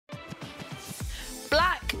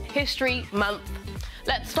History Month.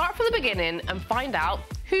 Let's start from the beginning and find out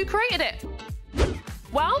who created it.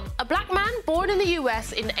 Well, a black man born in the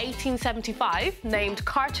US in 1875 named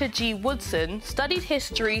Carter G. Woodson studied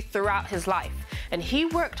history throughout his life, and he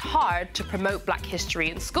worked hard to promote black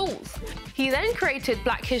history in schools. He then created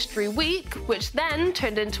Black History Week, which then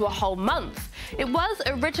turned into a whole month. It was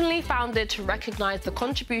originally founded to recognize the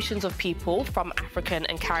contributions of people from African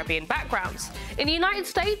and Caribbean backgrounds. In the United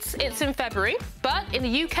States, it's in February, but in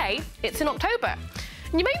the UK, it's in October.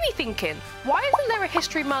 And you may be thinking, why isn't there a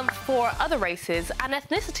History Month for other races and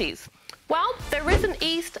ethnicities? Well, there is an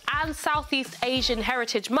East and Southeast Asian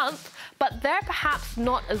Heritage Month, but they're perhaps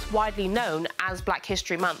not as widely known as Black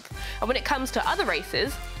History Month. And when it comes to other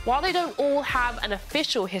races, while they don't all have an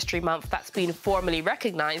official History Month that's been formally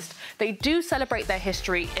recognized, they do celebrate their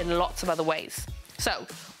history in lots of other ways. So,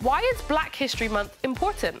 why is Black History Month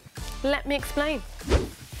important? Let me explain.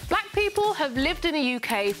 Black people have lived in the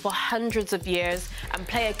UK for hundreds of years and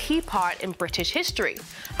play a key part in British history.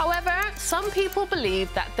 However, some people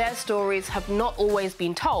believe that their stories have not always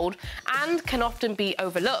been told and can often be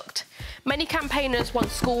overlooked. Many campaigners want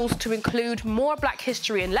schools to include more Black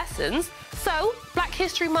history in lessons, so Black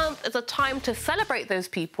History Month is a time to celebrate those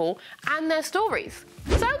people and their stories.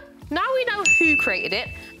 So, now we know who created it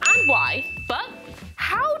and why, but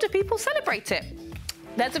how do people celebrate it?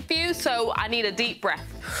 There's a few, so I need a deep breath.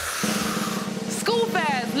 School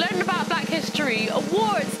fairs, learning about Black history,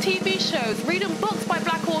 awards, TV shows, reading books by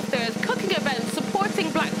Black authors, cooking events,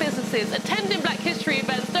 supporting Black businesses, attending Black history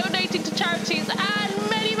events, donating to charities, and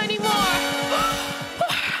many, many more.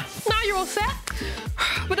 Now you're all set,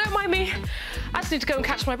 but don't mind me, I just need to go and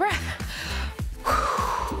catch my breath.